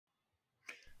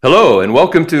Hello, and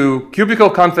welcome to Cubicle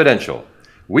Confidential,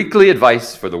 weekly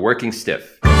advice for the working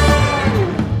stiff.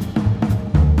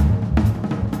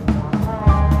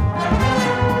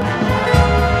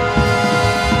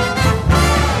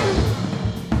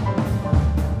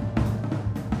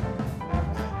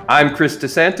 I'm Chris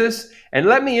DeSantis, and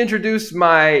let me introduce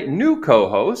my new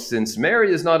co-host, since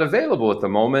Mary is not available at the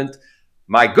moment,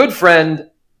 my good friend,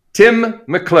 Tim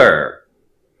McClure.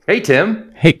 Hey,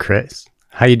 Tim. Hey, Chris.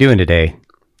 How you doing today?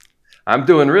 I'm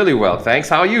doing really well, thanks.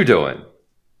 How are you doing?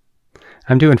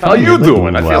 I'm doing fine. How you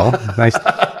doing? Well, nice.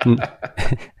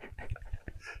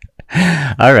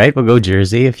 All right, we'll go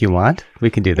Jersey if you want.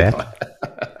 We can do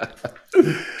that.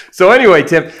 So anyway,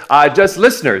 Tim, just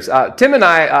listeners, Tim and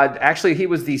I, actually, he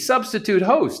was the substitute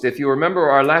host. If you remember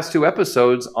our last two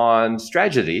episodes on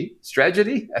strategy, I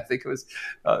think it was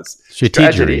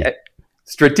Strategery.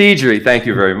 Strategery, thank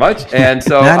you very much. And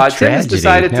so Tim has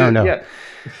decided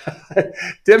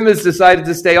Tim has decided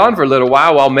to stay on for a little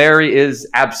while Mary is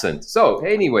absent. So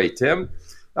anyway, Tim,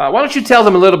 why don't you tell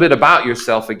them a little bit about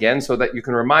yourself again so that you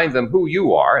can remind them who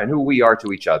you are and who we are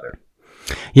to each other.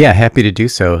 Yeah, happy to do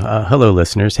so. Hello,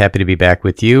 listeners. Happy to be back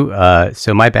with you.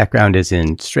 So my background is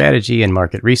in strategy and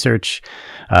market research,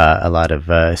 a lot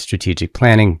of strategic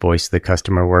planning, voice of the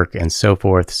customer work, and so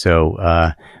forth.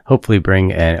 So hopefully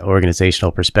bring an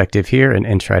organizational perspective here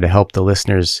and try to help the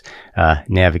listeners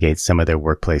navigate some of their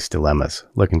workplace dilemmas.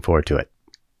 Looking forward to it.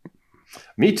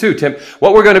 Me too, Tim.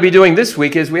 What we're going to be doing this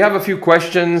week is we have a few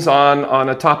questions on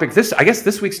a topic. I guess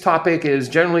this week's topic is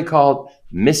generally called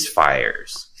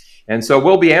misfires. And so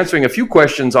we'll be answering a few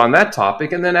questions on that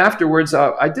topic. And then afterwards,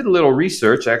 I did a little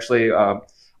research actually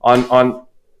on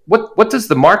what does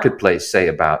the marketplace say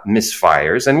about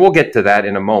misfires? And we'll get to that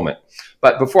in a moment.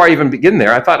 But before I even begin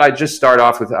there, I thought I'd just start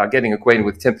off with getting acquainted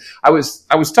with Tim. I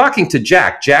was talking to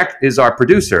Jack. Jack is our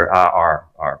producer,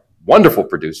 our wonderful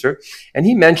producer. And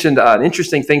he mentioned an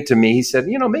interesting thing to me. He said,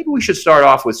 maybe we should start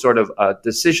off with sort of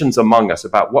decisions among us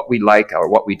about what we like or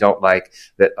what we don't like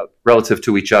that relative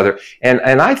to each other. And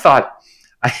I thought,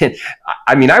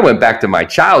 I went back to my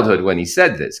childhood when he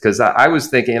said this, because I was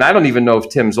thinking, and I don't even know if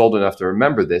Tim's old enough to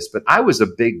remember this, but I was a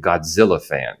big Godzilla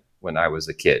fan when I was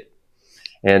a kid.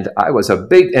 And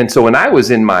so when I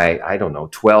was in my,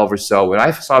 12 or so, when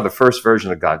I saw the first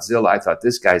version of Godzilla, I thought,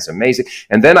 this guy's amazing.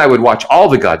 And then I would watch all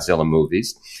the Godzilla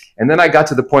movies. And then I got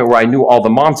to the point where I knew all the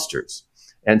monsters.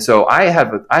 And so I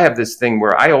have this thing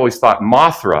where I always thought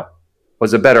Mothra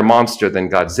was a better monster than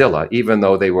Godzilla, even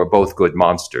though they were both good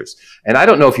monsters. And I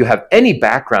don't know if you have any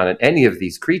background in any of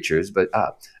these creatures, but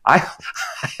I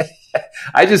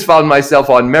just found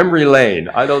myself on memory lane.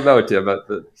 I don't know, Tim,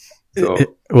 so.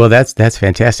 Well, that's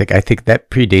fantastic. I think that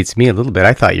predates me a little bit.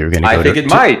 I thought you were going to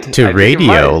go to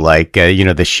radio, like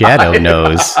the Shadow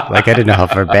knows. Like I didn't know how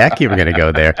far back you were going to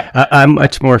go there. I'm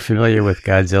much more familiar with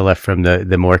Godzilla from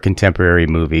the more contemporary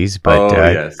movies, but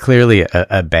yes. Clearly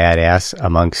a badass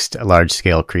amongst large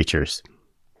scale creatures.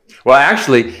 Well,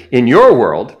 actually, in your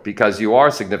world, because you are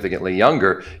significantly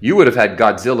younger, you would have had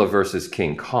Godzilla versus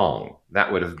King Kong.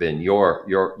 That would have been your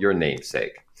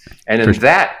namesake,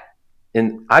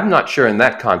 and I'm not sure in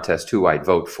that contest who I'd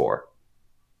vote for.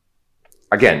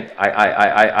 Again,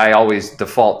 I always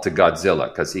default to Godzilla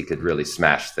because he could really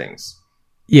smash things.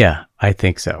 Yeah, I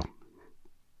think so.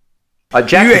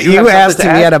 Jack, you asked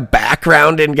if he had a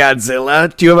background in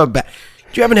Godzilla. Do you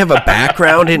happen to have a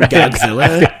background in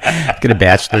Godzilla? Got a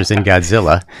bachelor's in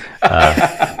Godzilla.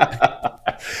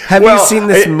 Have you seen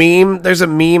this meme? There's a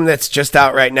meme that's just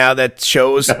out right now that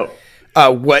shows... No.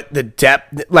 What the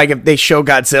depth, like if they show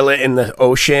Godzilla in the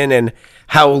ocean and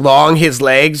how long his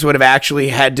legs would have actually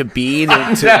had to be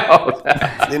and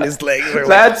his legs are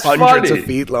like hundreds of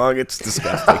feet long. It's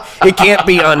disgusting. It can't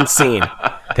be unseen.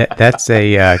 That's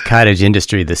a cottage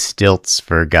industry, the stilts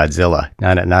for Godzilla.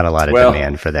 Not a lot of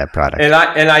demand for that product. And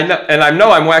I know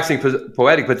I'm waxing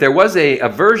poetic, but there was a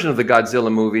version of the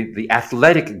Godzilla movie, the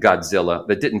athletic Godzilla,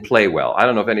 that didn't play well. I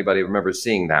don't know if anybody remembers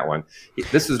seeing that one. Did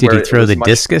he throw the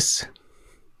discus?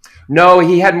 No,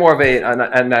 he had more of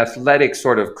an athletic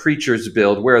sort of creature's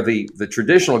build, where the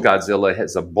traditional Godzilla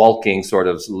has a bulking sort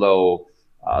of low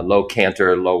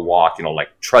canter, low walk, like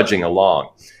trudging along.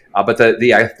 But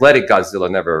the athletic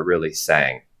Godzilla never really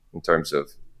sang in terms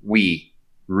of we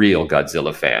real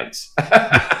Godzilla fans.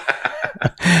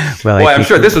 Well, I'm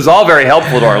sure this was all very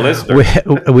helpful to our listeners.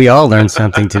 We all learned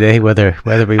something today, whether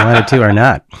we wanted to or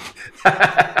not.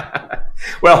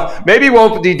 Well, maybe we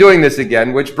won't be doing this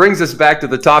again, which brings us back to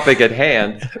the topic at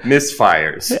hand,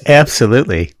 misfires.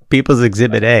 Absolutely. People's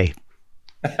Exhibit A.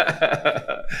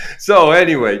 So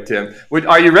anyway, Tim,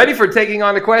 are you ready for taking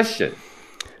on a question?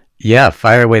 Yeah,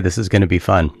 fire away. This is going to be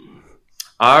fun.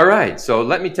 All right, so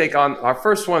let me take on our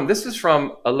first one. This is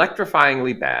from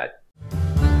Electrifyingly Bad.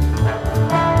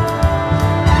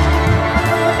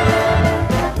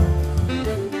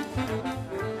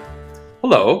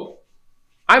 Hello,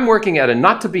 I'm working at a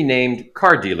not-to-be-named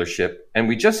car dealership, and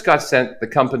we just got sent the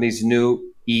company's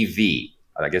new EV,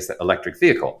 I guess the electric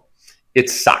vehicle. It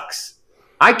sucks.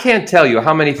 I can't tell you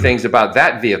how many things about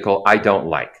that vehicle I don't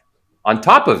like. On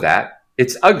top of that,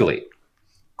 it's ugly.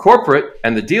 Corporate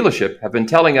and the dealership have been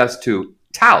telling us to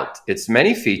tout its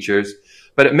many features,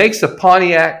 but it makes a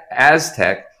Pontiac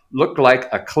Aztek look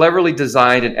like a cleverly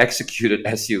designed and executed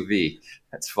SUV.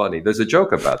 That's funny. There's a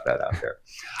joke about that out there.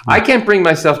 I can't bring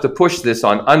myself to push this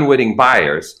on unwitting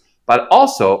buyers, but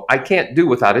also I can't do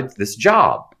without this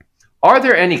job. Are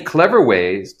there any clever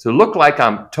ways to look like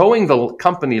I'm towing the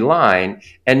company line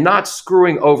and not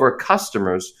screwing over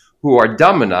customers who are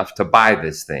dumb enough to buy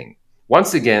this thing?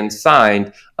 Once again,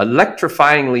 signed,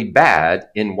 Electrifyingly Bad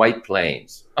in White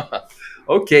Plains.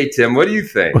 Okay, Tim, what do you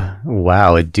think?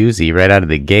 Wow, a doozy right out of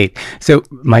the gate. So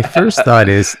my first thought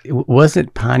is,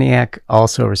 wasn't Pontiac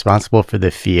also responsible for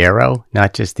the Fiero?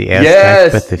 Not just the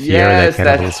Aztek, but the Fiero, that kind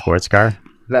of little sports car?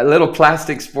 That little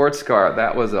plastic sports car.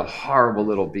 That was a horrible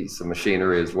little piece of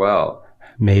machinery as well.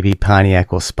 Maybe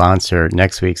Pontiac will sponsor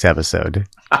next week's episode.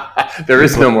 There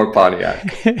is no more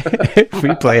Pontiac.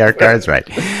 We play our cards right.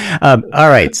 All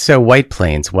right. So White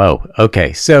Plains. Whoa.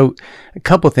 Okay. So a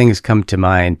couple things come to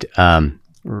mind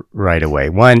right away.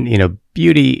 One,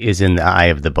 beauty is in the eye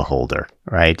of the beholder,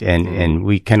 right? And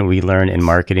we learn in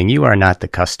marketing, you are not the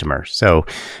customer. So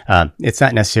it's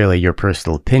not necessarily your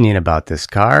personal opinion about this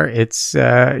car. It's,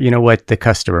 what the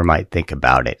customer might think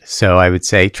about it. So I would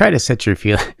say try to set your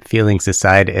feelings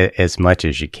aside as much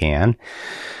as you can.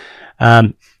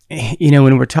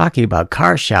 When we're talking about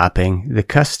car shopping, the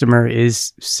customer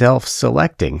is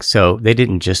self-selecting. So they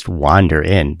didn't just wander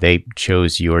in. They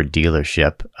chose your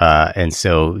dealership. And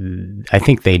so I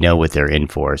think they know what they're in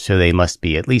for. So they must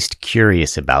be at least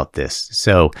curious about this.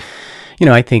 So,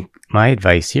 I think my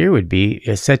advice here would be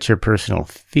set your personal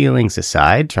feelings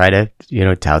aside. Try to,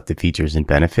 tout the features and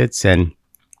benefits. And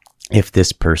if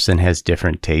this person has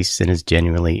different tastes and is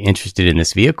genuinely interested in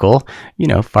this vehicle,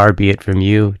 far be it from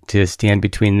you to stand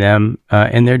between them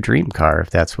and their dream car, if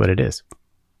that's what it is.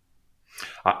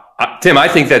 Tim, I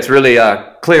think that's really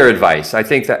clear advice. I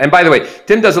think that, and by the way,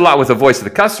 Tim does a lot with the voice of the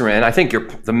customer, and I think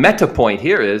the meta point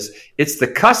here is it's the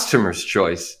customer's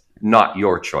choice, not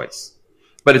your choice.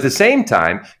 But at the same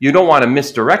time, you don't want to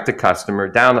misdirect the customer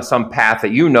down some path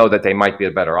that they might be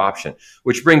a better option,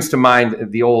 which brings to mind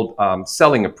the old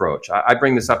selling approach. I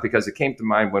bring this up because it came to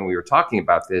mind when we were talking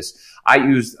about this. I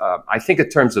used, I think in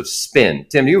terms of spin.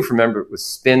 Tim, do you remember it was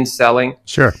spin selling?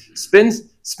 Sure.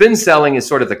 Spin selling is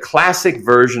sort of the classic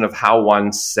version of how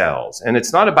one sells. And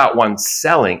it's not about one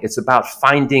selling, it's about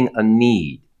finding a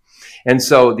need. And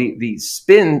so the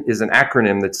SPIN is an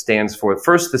acronym that stands for,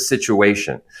 first, the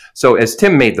situation. So as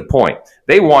Tim made the point,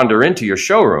 they wander into your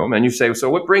showroom and you say, so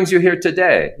what brings you here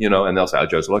today? And they'll say, oh,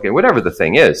 just looking, whatever the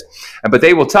thing is. But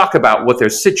they will talk about what their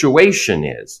situation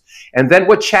is. And then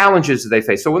what challenges do they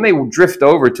face? So when they drift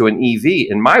over to an EV,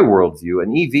 in my worldview,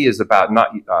 an EV is about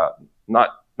not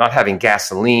having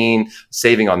gasoline,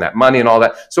 saving on that money and all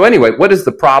that. So anyway, what is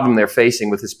the problem they're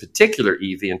facing with this particular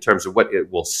EV in terms of what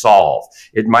it will solve?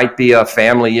 It might be a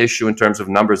family issue in terms of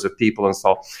numbers of people and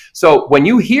so on. So when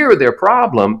you hear their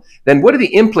problem, then what are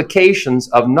the implications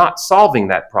of not solving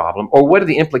that problem? Or what are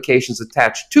the implications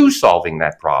attached to solving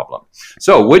that problem?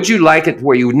 So would you like it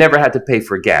where you never had to pay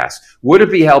for gas? Would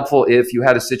it be helpful if you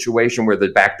had a situation where the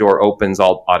back door opens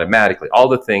all automatically, all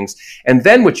the things? And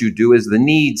then what you do is the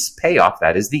needs payoff.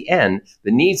 That is the end.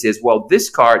 The needs is, well, this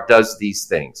car does these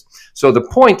things. So the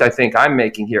point I think I'm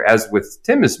making here, as with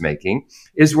Tim is making,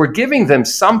 is we're giving them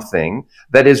something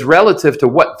that is relative to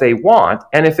what they want.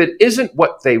 And if it isn't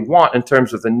what they want in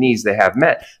terms of the needs they have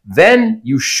met, then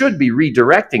you should be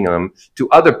redirecting them to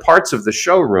other parts of the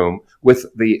showroom with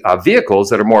the vehicles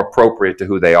that are more appropriate to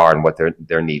who they are and what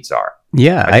their needs are.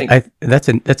 Yeah, I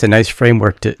that's a nice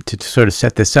framework to sort of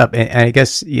set this up. And I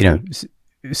guess,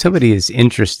 somebody is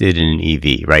interested in an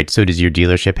EV, right? So does your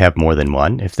dealership have more than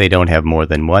one? If they don't have more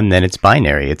than one, then it's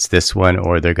binary. It's this one,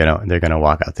 or they're gonna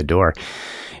walk out the door.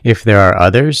 If there are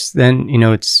others, then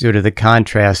it's sort of the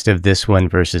contrast of this one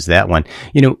versus that one.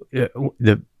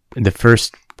 The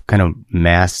first kind of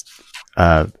mass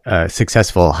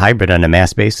successful hybrid on a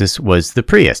mass basis was the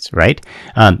Prius, right?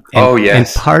 And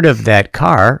part of that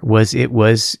car was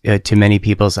to many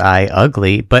people's eye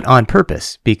ugly, but on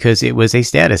purpose, because it was a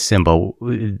status symbol.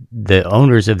 The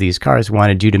owners of these cars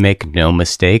wanted you to make no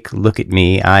mistake. Look at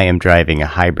me, I am driving a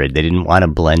hybrid. They didn't want to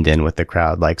blend in with the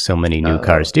crowd like so many new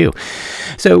cars do.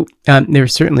 So there are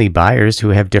certainly buyers who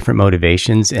have different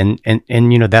motivations, and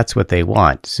that's what they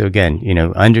want. So again,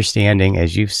 understanding,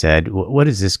 as you've said, what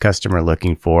is this customer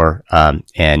looking for,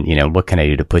 and what can I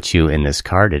do to put you in this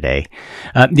car today?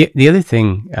 The other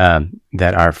thing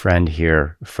that our friend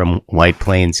here from White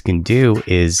Plains can do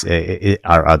is,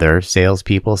 are other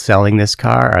salespeople selling this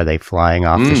car? Are they flying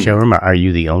off the showroom? Are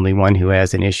you the only one who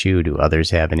has an issue? Do others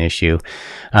have an issue?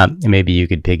 Maybe you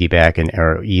could piggyback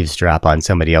or eavesdrop on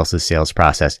somebody else's sales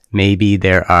process. Maybe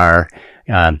there are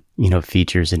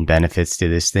features and benefits to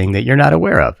this thing that you're not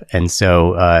aware of. And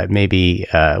so maybe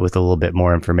with a little bit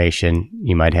more information,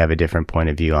 you might have a different point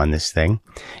of view on this thing.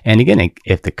 And again,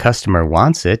 if the customer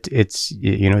wants it, it's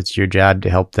your job to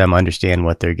help them understand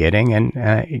what they're getting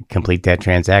and complete that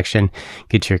transaction,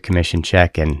 get your commission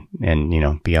check, and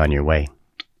be on your way.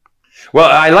 Well,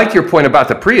 I like your point about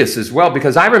the Prius as well,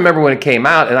 because I remember when it came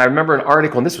out, and I remember an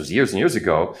article, and this was years and years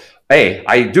ago. Hey,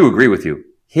 I do agree with you.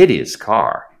 Hideous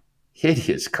car.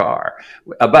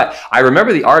 But I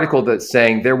remember the article that's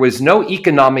saying there was no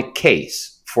economic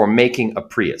case for making a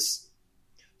Prius.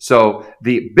 So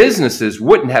the businesses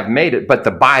wouldn't have made it, but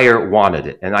the buyer wanted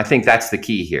it. And I think that's the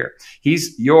key here.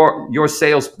 This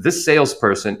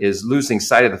salesperson is losing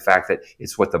sight of the fact that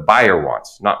it's what the buyer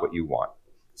wants, not what you want.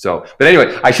 So, but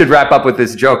anyway, I should wrap up with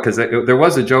this joke, because there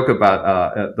was a joke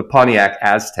about the Pontiac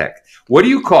Aztek. What do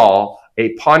you call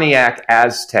a Pontiac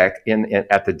Aztek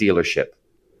at the dealership?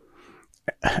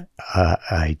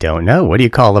 I don't know. What do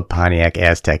you call a Pontiac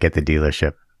Aztek at the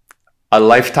dealership? A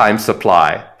lifetime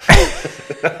supply.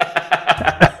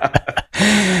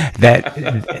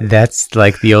 That's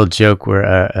like the old joke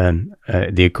where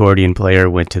the accordion player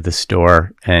went to the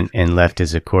store and left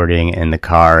his accordion in the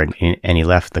car, and he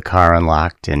left the car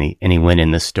unlocked, and he went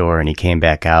in the store, and he came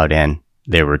back out, and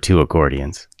there were two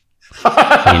accordions.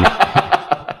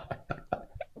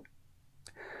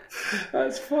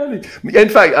 That's funny. In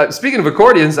fact, speaking of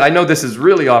accordions, I know this is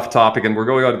really off topic, and we're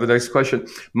going on to the next question.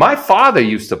 My father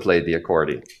used to play the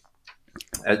accordion,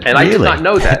 and I did not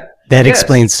know that. That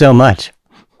explains so much.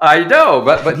 I know,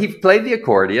 but he played the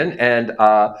accordion, and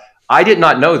I did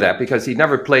not know that because he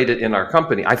never played it in our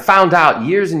company. I found out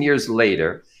years and years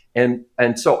later, and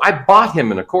so I bought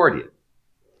him an accordion,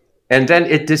 and then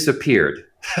it disappeared.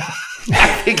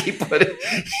 I think he put it.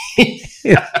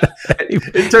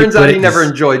 It turns out he never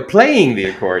enjoyed playing the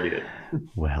accordion.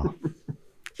 Well,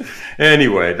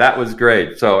 anyway, that was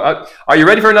great. So, are you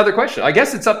ready for another question? I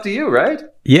guess it's up to you, right?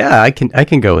 Yeah, I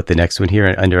can go with the next one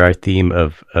here under our theme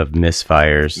of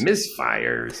misfires.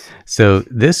 Misfires. So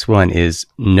this one is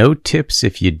no tips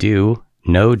if you do,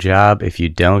 no job if you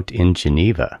don't in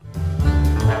Geneva.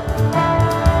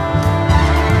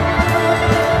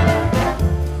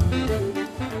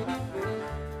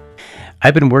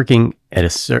 I've been working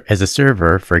as a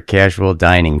server for a casual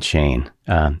dining chain.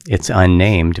 It's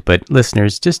unnamed, but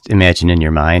listeners, just imagine in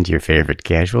your mind your favorite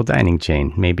casual dining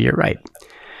chain. Maybe you're right.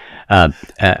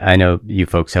 I know you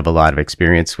folks have a lot of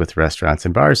experience with restaurants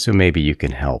and bars, so maybe you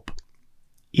can help.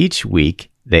 Each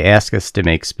week, they ask us to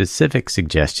make specific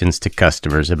suggestions to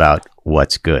customers about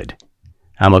what's good.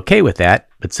 I'm okay with that,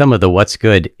 but some of the what's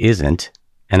good isn't,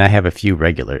 and I have a few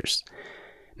regulars.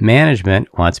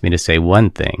 Management wants me to say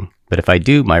one thing, but if I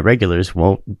do, my regulars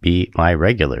won't be my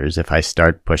regulars if I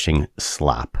start pushing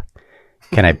slop.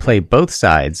 Can I play both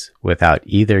sides without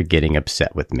either getting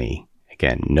upset with me?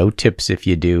 Again, no tips if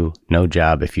you do, no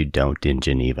job if you don't in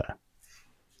Geneva.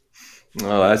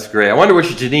 Oh, that's great. I wonder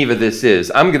which Geneva this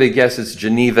is. I'm going to guess it's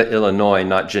Geneva, Illinois,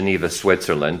 not Geneva,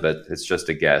 Switzerland, but it's just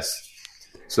a guess.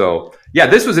 So, yeah,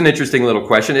 this was an interesting little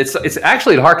question. It's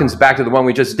actually, it harkens back to the one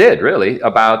we just did, really,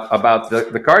 about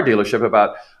the car dealership,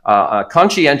 about a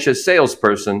conscientious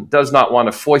salesperson does not want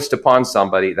to foist upon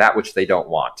somebody that which they don't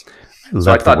want.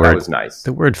 So I thought that was nice.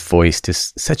 The word foist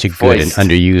is such a good and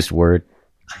underused word.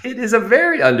 It is a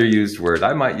very underused word.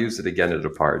 I might use it again at a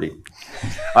party.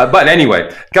 But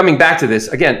anyway, coming back to this,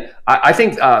 again, I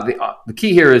think the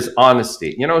key here is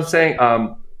honesty. You know what I'm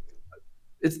saying?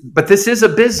 But this is a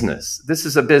business. This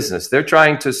is a business. They're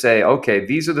trying to say, okay,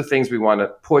 these are the things we want to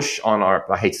push on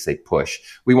I hate to say push.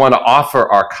 We want to offer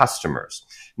our customers.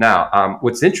 Now,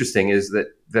 what's interesting is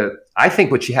that I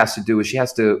think what she has to do is she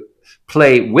has to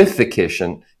play with the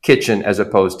kitchen as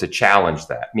opposed to challenge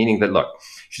that. Meaning that, look,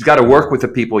 she's got to work with the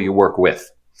people you work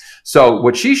with. So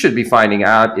what she should be finding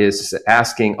out is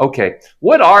asking, okay,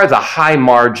 what are the high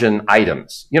margin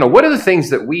items? What are the things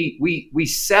that we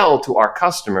sell to our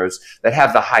customers that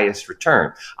have the highest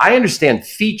return? I understand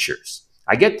features.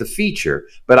 I get the feature,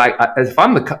 but if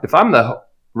I'm the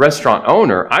restaurant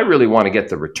owner, I really want to get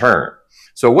the return.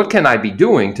 So what can I be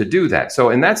doing to do that? So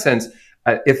in that sense,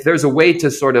 if there's a way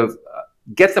to sort of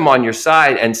get them on your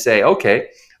side and say, okay,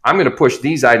 I'm going to push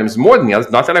these items more than the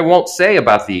others. Not that I won't say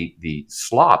about the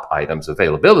slop items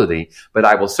availability, but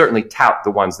I will certainly tout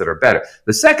the ones that are better.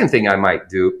 The second thing I might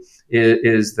do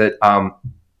is that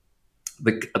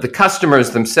the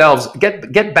customers themselves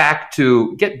get back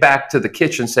to the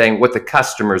kitchen saying what the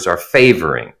customers are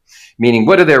favoring. Meaning,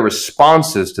 what are their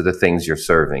responses to the things you're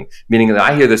serving? Meaning that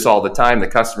I hear this all the time. The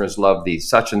customers love the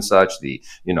such and such,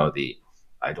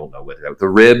 I don't know the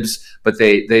ribs, but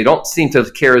they don't seem to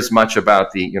care as much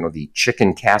about the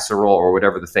chicken casserole or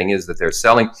whatever the thing is that they're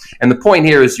selling. And the point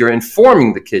here is you're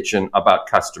informing the kitchen about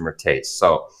customer taste.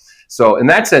 So in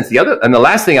that sense, the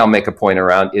last thing I'll make a point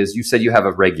around is you said you have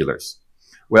a regulars.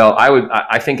 Well,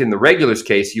 I think in the regulars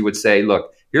case, you would say,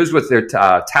 look, here's what they're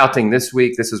touting this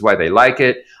week. This is why they like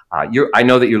it. I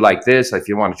know that you like this. If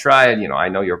you want to try it, I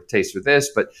know your taste for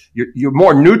this, but you're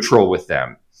more neutral with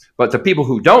them. But the people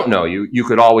who don't know you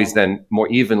could always then more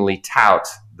evenly tout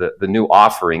the new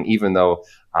offering, even though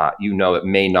it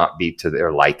may not be to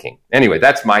their liking. Anyway,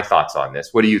 that's my thoughts on this.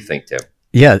 What do you think, Tim?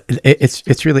 Yeah,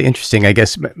 it's really interesting. I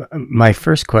guess my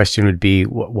first question would be,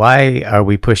 why are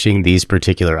we pushing these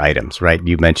particular items, right?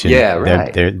 You mentioned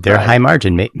they're high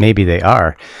margin. Maybe they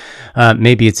are.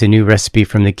 Maybe it's a new recipe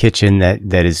from the kitchen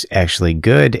that is actually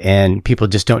good, and people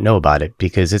just don't know about it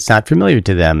because it's not familiar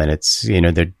to them, and it's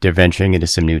they're venturing into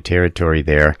some new territory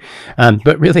there.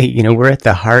 But really, we're at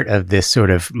the heart of this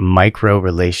sort of micro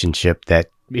relationship that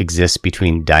exists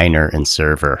between diner and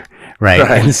server, right?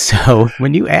 And so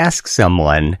when you ask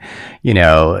someone,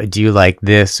 do you like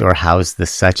this, or how's the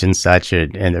such and such,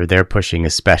 and they're pushing a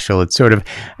special, it's sort of,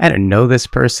 I don't know this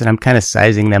person, I'm kind of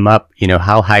sizing them up,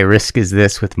 how high risk is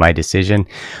this with my decision?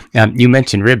 You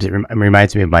mentioned ribs. It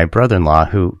reminds me of my brother-in-law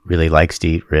who really likes to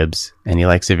eat ribs, and he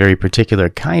likes a very particular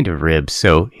kind of ribs.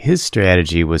 So his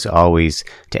strategy was always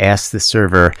to ask the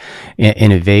server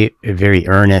in a very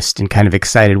earnest and kind of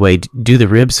excited way, do the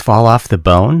ribs fall off the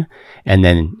bone? And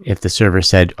then if the server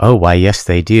said, oh, why, yes,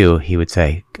 they do, he would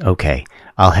say, okay,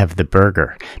 I'll have the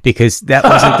burger, because that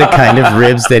wasn't the kind of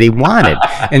ribs that he wanted.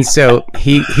 And so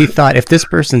he thought, if this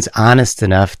person's honest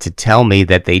enough to tell me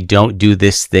that they don't do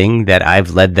this thing that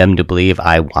I've led them to believe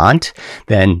I want,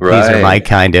 then these are my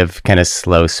kind of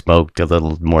slow smoked, a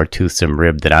little more toothsome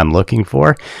rib that I'm looking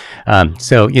for.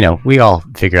 So we all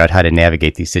figure out how to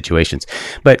navigate these situations.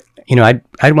 But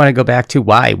I'd want to go back to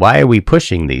why are we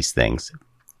pushing these things?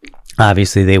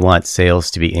 Obviously, they want sales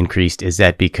to be increased. Is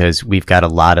that because we've got a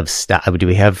lot of stuff? Do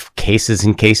we have cases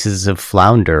and cases of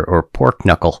flounder or pork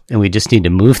knuckle, and we just need to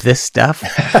move this stuff?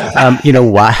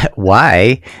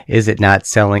 Why is it not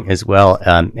selling as well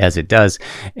as it does?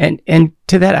 And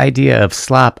to that idea of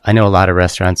slop, I know a lot of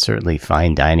restaurants, certainly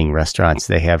fine dining restaurants,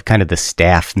 they have kind of the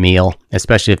staff meal,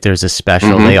 especially if there's a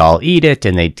special. They all eat it,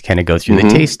 and they kind of go through the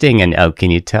tasting, and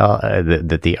can you tell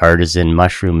that the artisan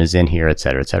mushroom is in here, et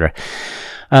cetera, et cetera.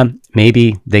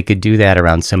 Maybe they could do that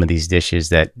around some of these dishes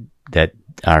that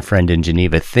our friend in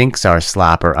Geneva thinks are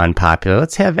slop or unpopular.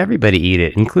 Let's have everybody eat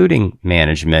it, including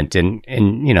management, and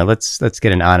let's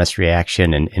get an honest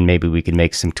reaction, and maybe we can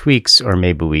make some tweaks, or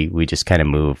maybe we just kind of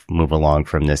move along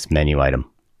from this menu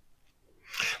item.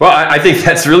 Well, I think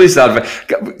that's really sound.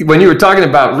 When you were talking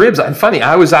about ribs, funny,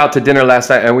 I was out to dinner last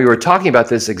night and we were talking about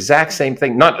this exact same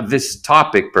thing, not this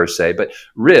topic per se, but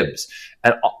ribs.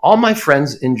 And all my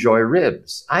friends enjoy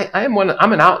ribs. I'm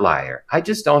an outlier. I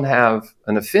just don't have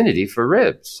an affinity for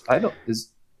ribs.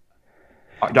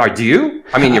 Do you?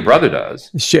 I mean, your brother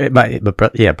does. Sure,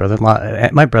 brother-in-law,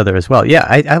 my brother as well. Yeah,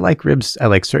 I like ribs. I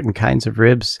like certain kinds of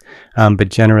ribs, but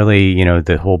generally,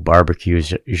 the whole barbecue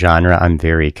genre, I'm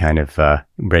very kind of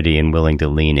ready and willing to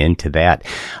lean into that.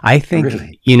 I think,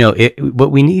 really?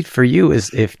 What we need for you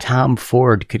is if Tom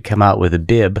Ford could come out with a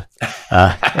bib,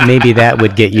 maybe that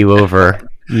would get you over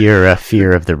your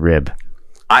fear of the rib.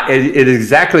 It is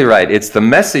exactly right. It's the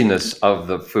messiness of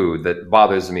the food that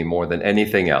bothers me more than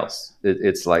anything else.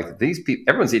 It's like these people,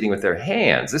 everyone's eating with their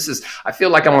hands. I feel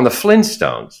like I'm on the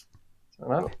Flintstones.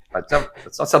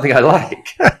 That's not something I like.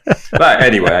 But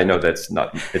anyway, I know that's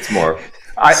not, it's more.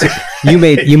 You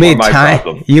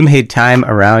made time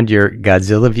around your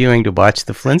Godzilla viewing to watch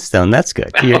the Flintstone. That's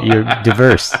good. You're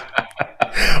diverse.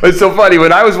 It's so funny.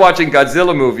 When I was watching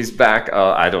Godzilla movies back,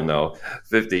 I don't know,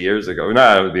 50 years ago,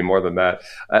 no, it would be more than that,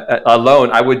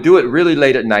 alone, I would do it really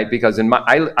late at night because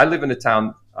I live in a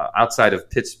town outside of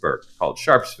Pittsburgh called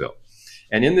Sharpsville.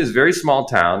 And in this very small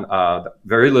town,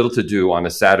 very little to do on a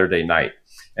Saturday night.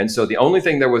 And so the only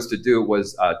thing there was to do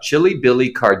was Chili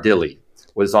Billy Cardilli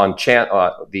was on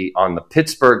the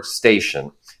Pittsburgh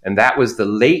station. And that was the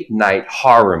late night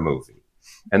horror movie.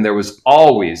 And there was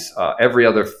always, every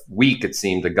other week, it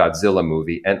seemed, a Godzilla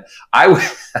movie. And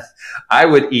I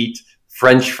would eat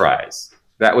French fries.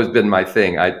 That was been my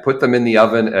thing. I'd put them in the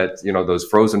oven those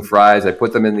frozen fries. I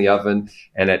put them in the oven,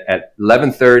 and at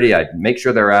 11:30, I'd make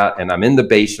sure they're out, and I'm in the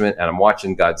basement, and I'm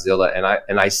watching Godzilla,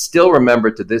 and I still remember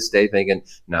to this day thinking,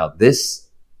 now this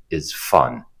is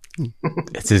fun.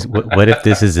 What if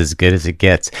this is as good as it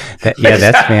gets? That's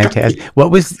fantastic.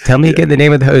 Tell me again the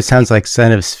name of the host. Sounds like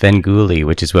Son of Svengoolie,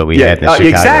 which is what we had in the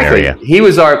Chicago area. He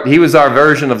was our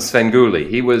version of Svengoolie.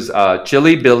 He was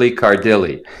Chili Billy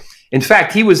Cardilli. In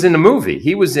fact, he was in a movie.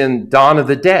 He was in Dawn of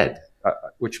the Dead,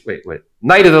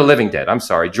 Night of the Living Dead. I'm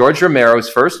sorry. George Romero's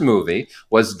first movie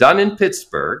was done in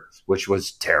Pittsburgh, which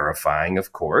was terrifying,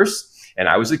 of course. And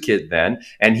I was a kid then.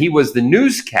 And he was the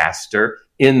newscaster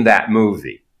in that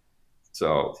movie.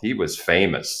 So he was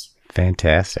famous.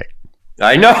 Fantastic.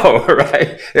 I know,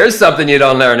 right? There's something you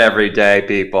don't learn every day,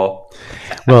 people.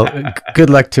 Well, good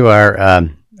luck to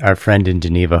our friend in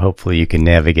Geneva. Hopefully you can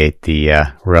navigate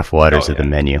the rough waters of the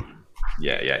menu.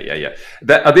 Yeah.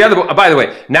 The other, by the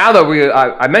way, now that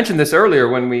I mentioned this earlier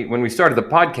when we started the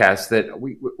podcast, that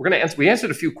we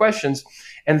answered a few questions,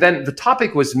 and then the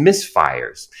topic was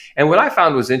misfires. And what I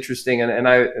found was interesting,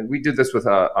 and we do this with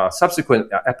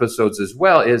subsequent episodes as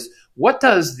well, is what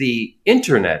does the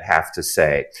internet have to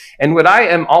say? And what I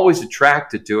am always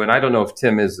attracted to, and I don't know if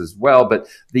Tim is as well, but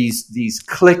these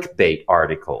clickbait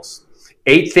articles.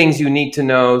 8 things you need to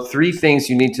know, 3 things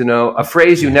you need to know, a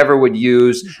phrase you never would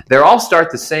use. They all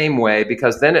start the same way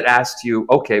because then it asks you,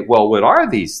 okay, well, what are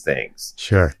these things?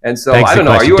 Sure. And so I don't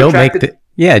know. Are you attracted?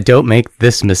 Don't make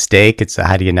this mistake. It's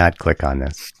how do you not click on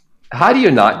this? How do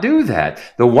you not do that?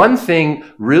 The one thing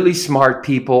really smart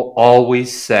people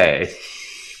always say,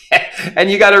 and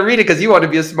you got to read it because you want to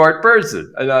be a smart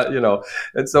person,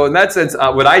 And so in that sense,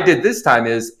 what I did this time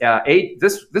is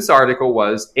this article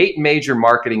was 8 major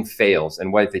marketing fails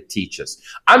and what they teach us.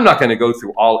 I'm not going to go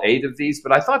through all 8 of these,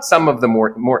 but I thought some of them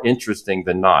were more interesting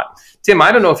than not. Tim,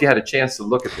 I don't know if you had a chance to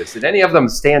look at this. Did any of them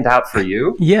stand out for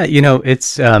you? Yeah,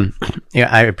 it's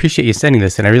I appreciate you sending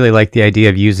this, and I really like the idea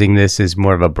of using this as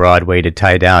more of a broad way to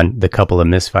tie down the couple of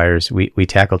misfires we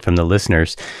tackled from the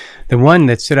listeners. The one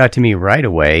that stood out to me right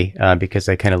away, because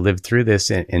I kind of lived through this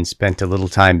and spent a little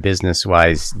time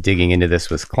business-wise digging into this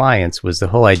with clients, was the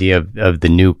whole idea of the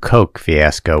new Coke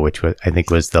fiasco, which I think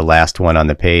was the last one on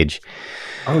the page.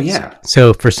 Oh, yeah.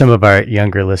 So for some of our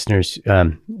younger listeners,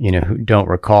 who don't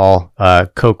recall,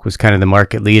 Coke was kind of the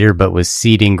market leader, but was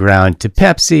ceding ground to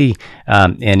Pepsi.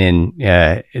 And in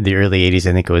the early 80s,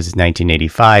 I think it was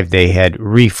 1985, they had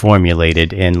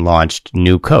reformulated and launched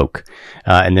New Coke.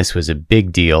 And this was a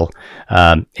big deal.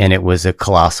 And it was a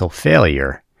colossal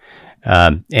failure.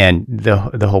 And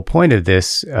the whole point of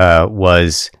this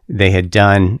was they had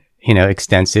done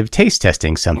extensive taste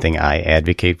testing, something I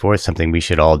advocate for, something we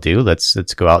should all do. Let's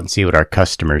go out and see what our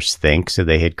customers think. So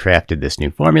they had crafted this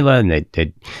new formula, and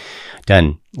they'd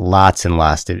done lots and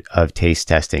lots of taste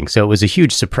testing. So it was a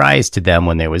huge surprise to them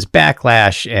when there was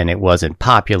backlash and it wasn't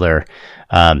popular.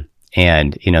 And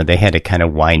they had to kind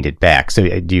of wind it back.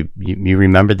 So do you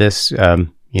remember this?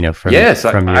 From yes,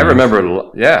 I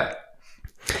remember. Yeah.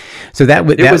 So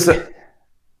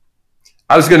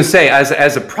I was going to say,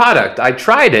 as a product, I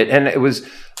tried it, and it was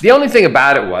the only thing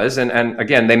about it was, and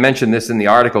again, they mentioned this in the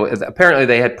article. Apparently,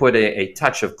 they had put a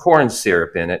touch of corn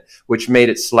syrup in it, which made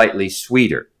it slightly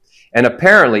sweeter. And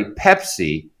apparently,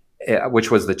 Pepsi,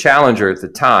 which was the challenger at the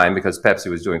time, because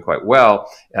Pepsi was doing quite well,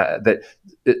 that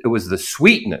it was the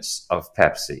sweetness of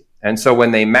Pepsi. And so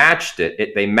when they matched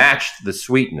they matched the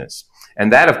sweetness.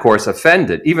 And that, of course,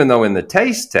 offended, even though in the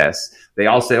taste tests, they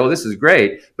all say, oh, this is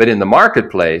great. But in the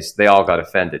marketplace, they all got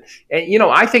offended. And,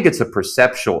 I think it's a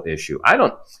perceptual issue.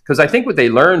 Because I think what they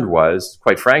learned was,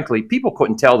 quite frankly, people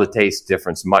couldn't tell the taste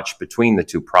difference much between the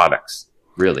two products,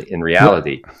 really, in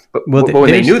reality. But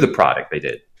when they knew the product, they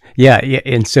did. Yeah.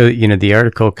 And so, the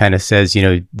article kind of says,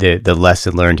 the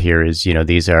lesson learned here is,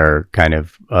 these are kind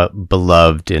of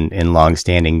beloved and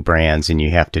longstanding brands, and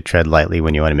you have to tread lightly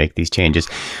when you want to make these changes,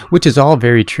 which is all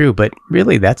very true. But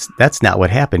really, that's not what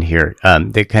happened here.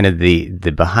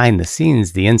 The behind the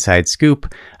scenes, the inside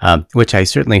scoop, which I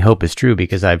certainly hope is true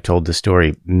because I've told the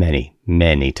story many,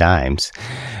 many times,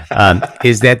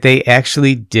 is that they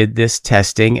actually did this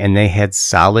testing and they had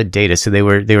solid data. So they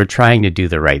were trying to do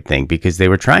the right thing because they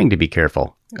were trying to be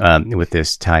careful with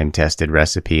this time-tested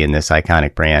recipe and this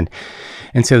iconic brand.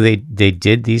 And so they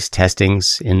did these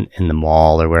testings in the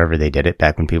mall or wherever they did it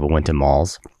back when people went to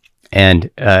malls. And,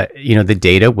 the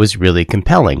data was really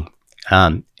compelling.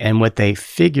 And what they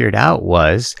figured out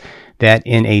was that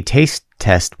in a taste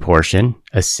test portion,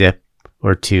 a sip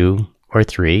or two or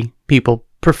three, people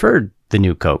preferred the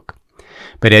new Coke.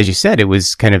 But as you said, it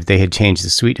was kind of, they had changed the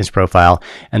sweetness profile.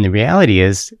 And the reality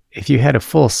is, if you had a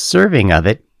full serving of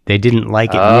it, they didn't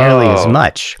like it nearly as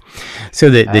much.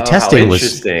 So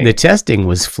the testing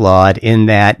was flawed in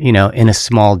that, in a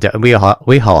small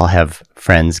we all have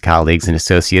friends, colleagues, and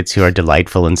associates who are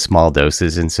delightful in small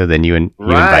doses, and so then you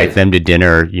invite them to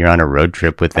dinner. You're on a road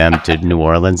trip with them to New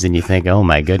Orleans, and you think, oh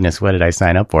my goodness, what did I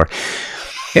sign up for?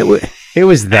 It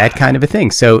was that kind of a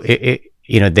thing. So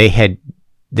they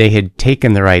had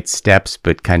taken the right steps,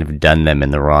 but kind of done them in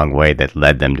the wrong way that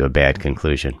led them to a bad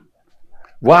conclusion.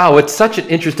 Wow, it's such an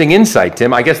interesting insight,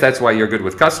 Tim. I guess that's why you're good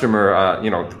with customer,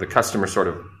 the customer sort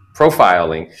of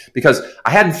profiling, because I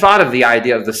hadn't thought of the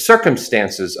idea of the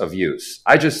circumstances of use.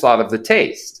 I just thought of the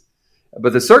taste.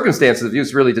 But the circumstances of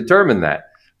use really determine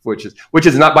that, which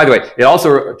is not, by the way, it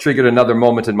also triggered another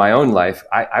moment in my own life.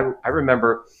 I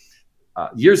remember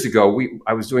years ago,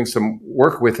 I was doing some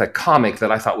work with a comic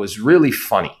that I thought was really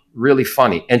funny.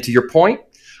 And to your point,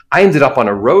 I ended up on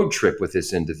a road trip with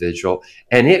this individual,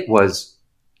 and it was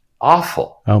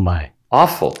awful. Oh my.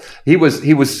 Awful. He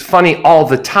was funny all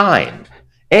the time.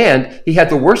 And he had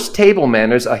the worst table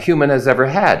manners a human has ever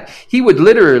had. He would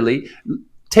literally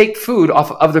take food off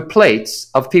of the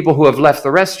plates of people who have left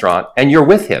the restaurant, and you're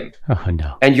with him. Oh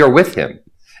no. And you're with him.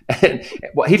 And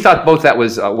he thought both that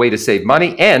was a way to save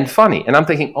money and funny. And I'm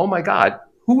thinking, oh my God,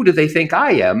 who do they think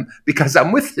I am because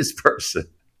I'm with this person?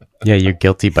 Yeah, you're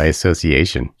guilty by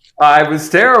association. It was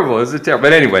terrible. It was terrible.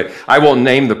 But anyway, I won't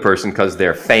name the person because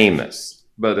they're famous.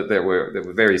 But it was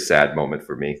a very sad moment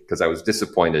for me because I was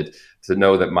disappointed to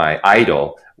know that my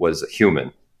idol was a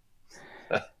human.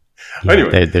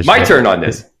 Anyway, my turn on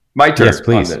this. Yes,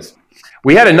 please. On this.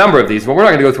 We had a number of these, but we're not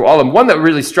going to go through all of them. One that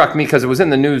really struck me because it was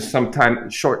in the news sometime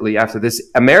shortly after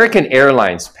this, American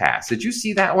Airlines Pass. Did you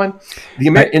see that one?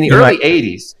 In the early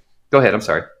 80s. Go ahead. I'm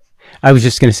sorry. I was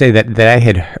just going to say that I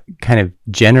had kind of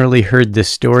generally heard this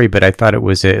story, but I thought it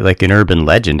was like an urban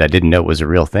legend. I didn't know it was a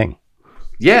real thing.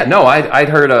 Yeah, no, I'd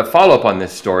heard a follow-up on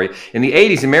this story. In the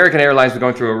 80s, American Airlines was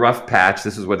going through a rough patch.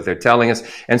 This is what they're telling us.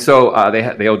 And so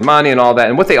they owed money and all that.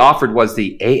 And what they offered was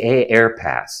the AA Air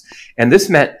Pass. And this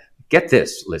meant, get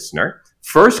this, listener,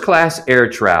 first-class air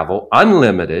travel,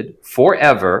 unlimited,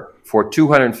 forever, for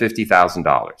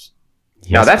 $250,000.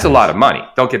 Yes, now, that's a lot of money.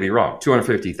 Don't get me wrong.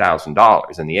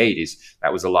 $250,000 in the 80s,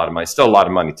 that was a lot of money. Still a lot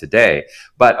of money today.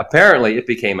 But apparently, it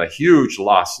became a huge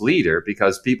loss leader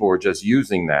because people were just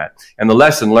using that. And the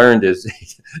lesson learned is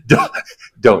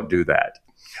don't do that.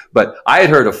 But I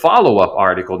had heard a follow-up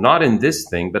article, not in this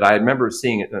thing, but I remember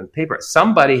seeing it in the paper.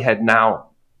 Somebody had now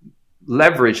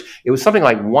leveraged, it was something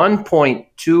like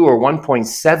 $1.2 or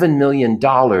 $1.7 million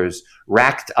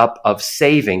racked up of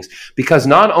savings, because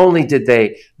not only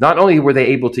were they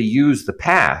able to use the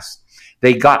pass,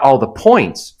 they got all the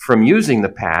points from using the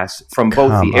pass from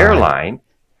both the airline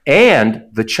and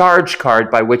the charge card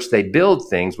by which they billed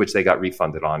things, which they got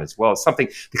refunded on as well. Something,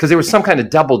 because there was some kind of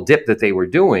double dip that they were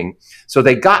doing. So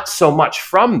they got so much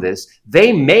from this,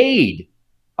 they made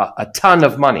a ton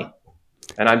of money.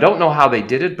 And I don't know how they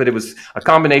did it, but it was a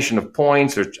combination of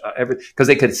points or everything, because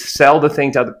they could sell the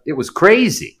thing to other. It was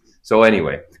crazy. So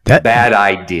anyway, bad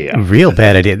idea. Real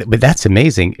bad idea. But that's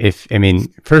amazing.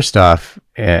 First off,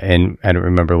 and I don't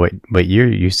remember what year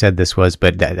you said this was,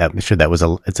 but I'm sure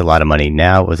it's a lot of money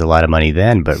now. It was a lot of money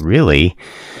then, but really,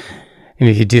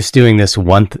 if you're just doing this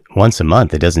once a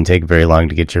month, it doesn't take very long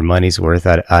to get your money's worth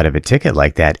out of a ticket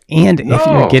like that. And if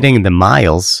you're getting the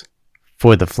miles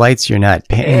for the flights you're not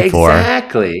paying for.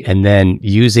 Exactly. And then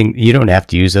you don't have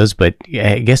to use those, but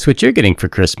guess what you're getting for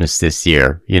Christmas this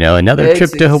year? Another trip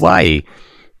to Hawaii.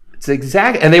 It's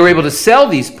exactly. And they were able to sell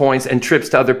these points and trips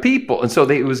to other people. And so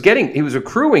he was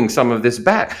accruing some of this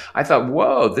back. I thought,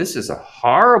 whoa, this is a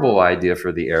horrible idea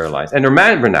for the airlines. And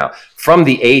remember now, from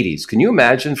the 80s, can you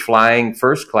imagine flying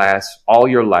first class all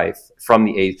your life from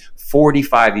the 80s,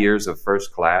 45 years of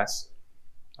first class?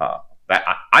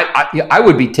 I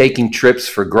would be taking trips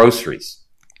for groceries.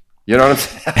 You know what I'm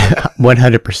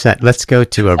saying? 100%. Let's go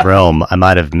to Rome. I'm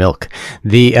out of milk.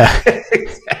 I'm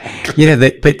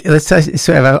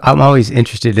always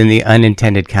interested in the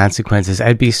unintended consequences.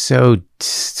 I'd be so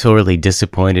sorely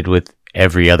disappointed with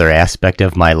every other aspect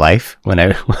of my life when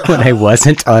I when I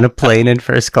wasn't on a plane in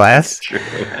first class.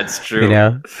 That's true. You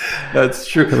know, that's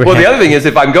true. Well, the other thing is,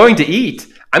 if I'm going to eat,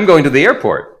 I'm going to the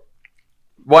airport.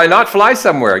 Why not fly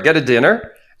somewhere, get a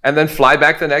dinner, and then fly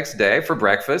back the next day for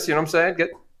breakfast? You know what I'm saying?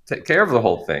 Take care of the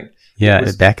whole thing.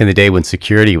 Yeah, back in the day when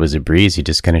security was a breeze, you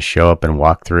just kind of show up and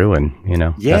walk through, and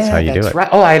that's how you do it. Right.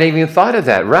 Oh, I hadn't even thought of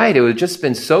that. Right. It would just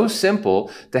been so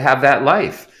simple to have that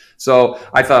life. So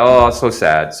I thought, oh, so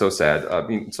sad, so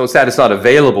sad. So sad it's not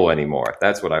available anymore.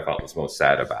 That's what I felt was most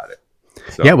sad about it.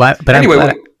 So, yeah, well, but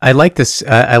anyway, I like this.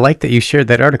 I like that you shared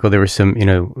that article. There were some,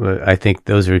 I think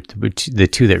those are the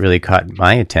two that really caught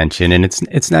my attention, and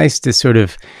it's nice to sort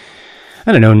of,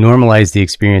 I don't know, normalize the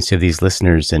experience of these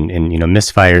listeners, and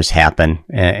misfires happen,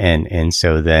 and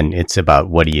so then it's about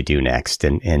what do you do next,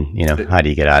 and how do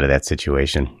you get out of that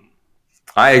situation.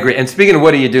 I agree. And speaking of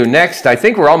what do you do next, I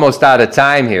think we're almost out of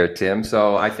time here, Tim.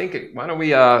 So I think why don't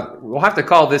we'll have to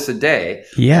call this a day.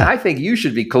 Yeah. And I think you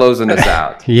should be closing us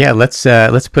out. Yeah, let's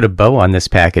put a bow on this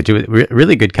package. It was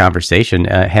really good conversation.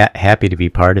 Happy to be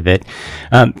part of it.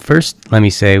 First, let me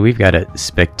say we've got a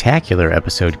spectacular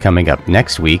episode coming up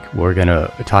next week. We're going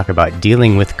to talk about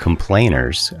dealing with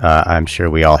complainers. I'm sure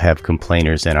we all have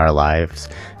complainers in our lives.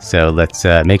 So let's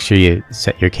make sure you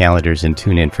set your calendars and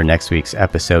tune in for next week's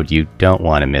episode. You don't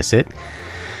want to miss it.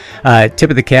 Tip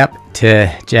of the cap to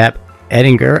Jap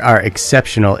Edinger, our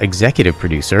exceptional executive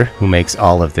producer who makes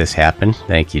all of this happen.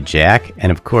 Thank you, Jack.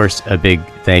 And of course, a big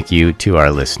thank you to our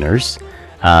listeners.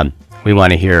 We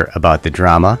want to hear about the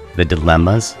drama, the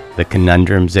dilemmas, the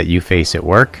conundrums that you face at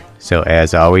work. So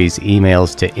as always,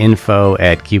 emails to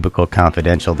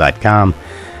info@cubicleconfidential.com,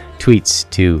 tweets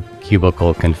to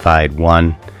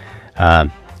cubicleconfide1.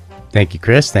 Thank you,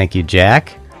 Chris. Thank you,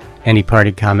 Jack. Any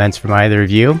parting comments from either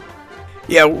of you?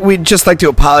 Yeah, we'd just like to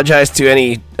apologize to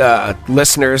any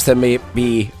listeners that may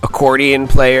be accordion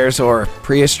players or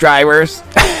Prius drivers.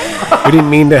 We didn't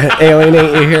mean to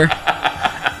alienate you here.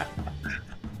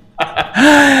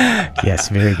 Yes,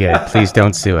 very good. Please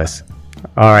don't sue us.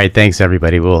 All right, thanks,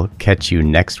 everybody. We'll catch you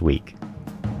next week.